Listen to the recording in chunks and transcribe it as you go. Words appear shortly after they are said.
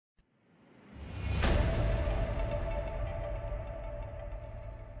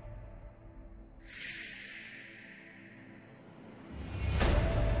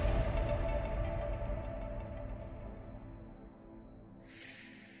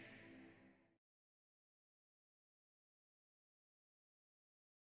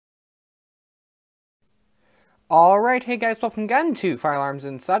Alright, hey guys, welcome again to Fire Alarms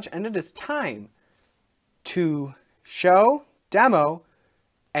and Such, and it is time to show, demo,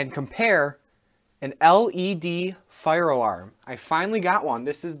 and compare an LED fire alarm. I finally got one.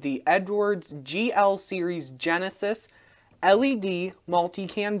 This is the Edwards GL Series Genesis LED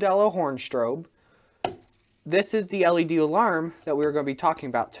multi-candela horn strobe. This is the LED alarm that we're going to be talking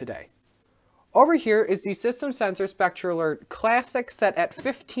about today. Over here is the System Sensor Spectra Alert Classic set at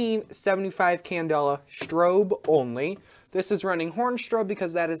 1575 candela strobe only. This is running horn strobe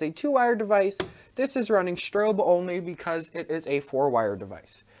because that is a 2-wire device. This is running strobe only because it is a 4-wire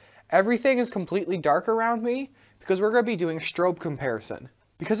device. Everything is completely dark around me because we're going to be doing a strobe comparison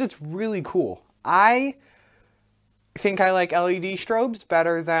because it's really cool. I think I like LED strobes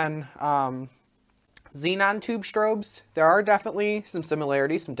better than Xenon tube strobes. There are definitely some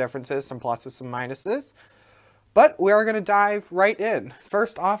similarities, some differences, some pluses, some minuses, but we are going to dive right in.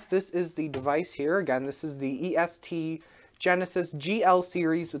 First off, this is the device here. Again, this is the EST Genesis GL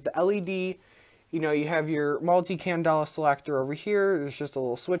series with the LED. You know, you have your multi-candela selector over here. There's just a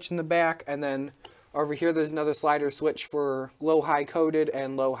little switch in the back, and then over here there's another slider switch for low-high coded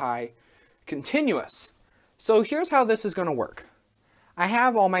and low-high continuous. So here's how this is going to work. I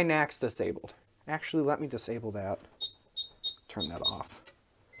have all my NACs disabled. Actually, let me disable that. Turn that off.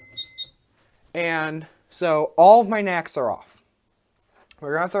 And so all of my NACs are off.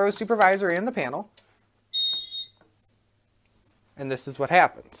 We're going to throw a supervisor in the panel. And this is what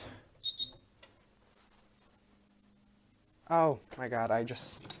happens. Oh my God, I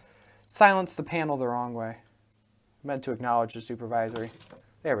just silenced the panel the wrong way. I meant to acknowledge the supervisory.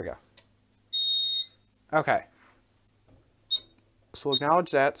 There we go. Okay. So we'll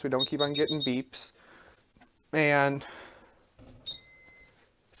acknowledge that so we don't keep on getting beeps. And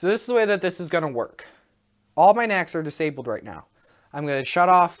so this is the way that this is going to work. All my NACs are disabled right now. I'm going to shut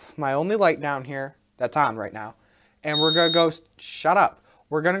off my only light down here that's on right now. And we're going to go, shut up.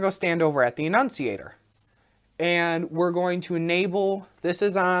 We're going to go stand over at the annunciator. And we're going to enable, this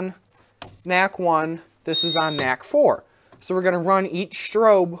is on NAC 1, this is on NAC 4. So we're going to run each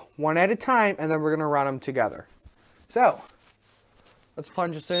strobe one at a time, and then we're going to run them together. So let's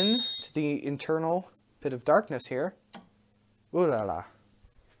plunge us in to the internal pit of darkness here. Ooh la la.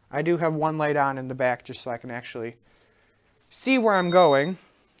 I do have one light on in the back just so I can actually see where I'm going.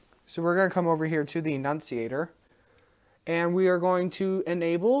 So we're going to come over here to the annunciator, and we are going to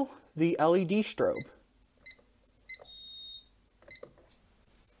enable the LED strobe.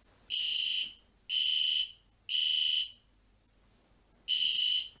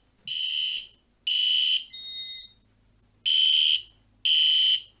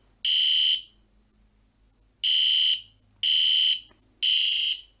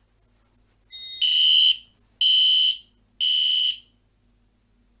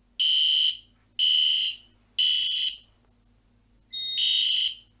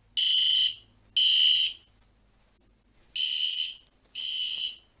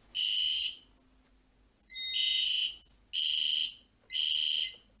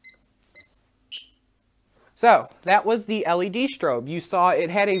 So that was the LED strobe. You saw it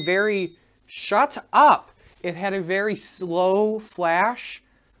had a very, shut up, it had a very slow flash.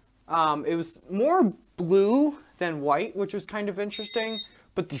 It was more blue than white, which was kind of interesting,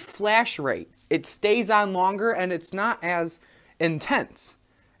 but the flash rate, it stays on longer and it's not as intense.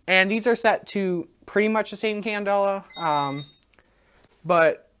 And these are set to pretty much the same candela,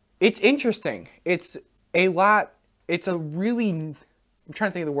 but it's interesting. It's a really, I'm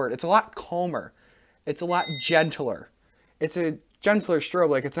trying to think of the word, it's a lot calmer. It's a lot gentler. It's a gentler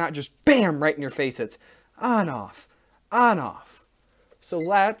strobe, like it's not just BAM right in your face. It's on, off, on, off. So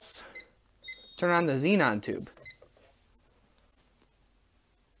let's turn on the Xenon tube.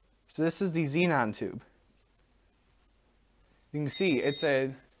 So this is the Xenon tube. You can see it's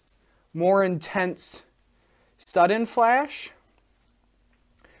a more intense sudden flash.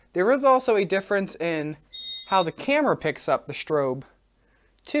 There is also a difference in how the camera picks up the strobe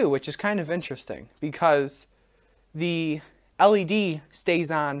too, which is kind of interesting because the LED stays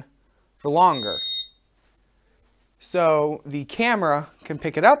on for longer. So the camera can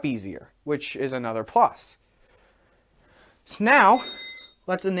pick it up easier, which is another plus. So now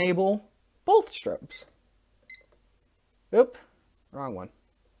let's enable both strobes. Oop, wrong one.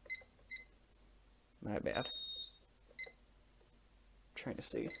 My bad. Trying to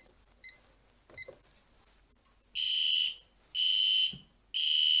see.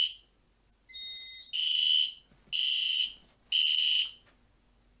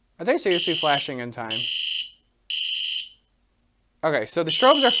 Are they seriously flashing in time? Okay, so the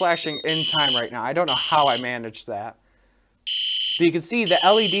strobes are flashing in time right now. I don't know how I managed that. But you can see the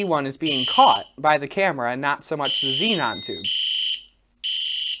LED one is being caught by the camera and not so much the Xenon tube.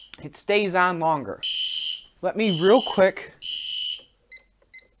 It stays on longer. Let me real quick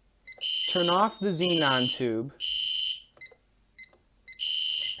turn off the Xenon tube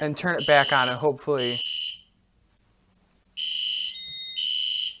and turn it back on, and hopefully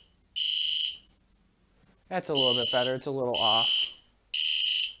that's a little bit better. It's a little off.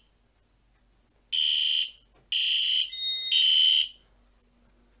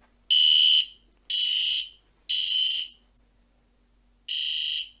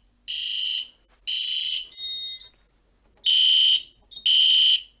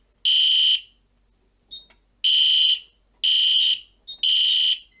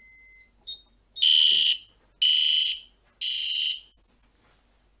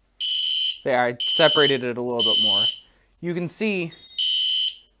 There, I separated it a little bit more. You can see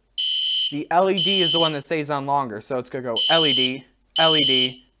the LED is the one that stays on longer, so it's going to go LED,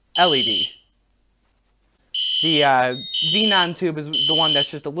 LED, LED. The Xenon tube is the one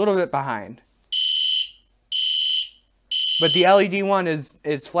that's just a little bit behind. But the LED one is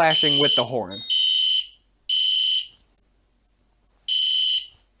flashing with the horn.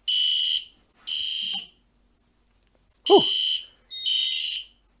 Whew.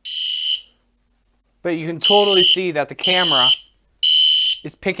 But you can totally see that the camera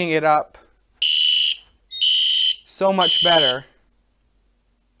is picking it up so much better.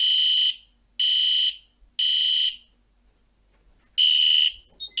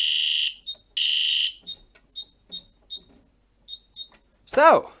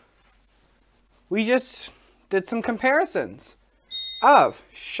 So, we just did some comparisons of,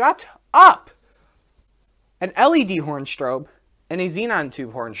 shut up, an LED horn strobe and a Xenon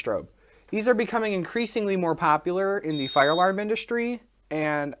tube horn strobe. These are becoming increasingly more popular in the fire alarm industry,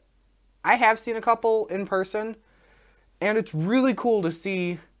 and I have seen a couple in person, and it's really cool to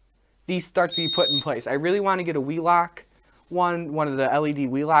see these start to be put in place. I really want to get a Wheelock one of the LED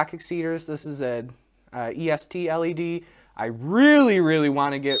Wheelock exceeders. This is an EST LED. I really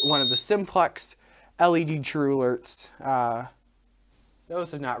want to get one of the Simplex LED True Alerts.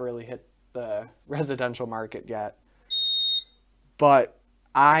 Those have not really hit the residential market yet, but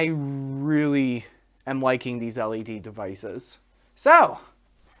I really am liking these LED devices. So,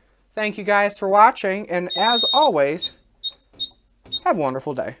 thank you guys for watching, and as always, have a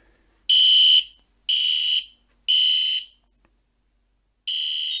wonderful day.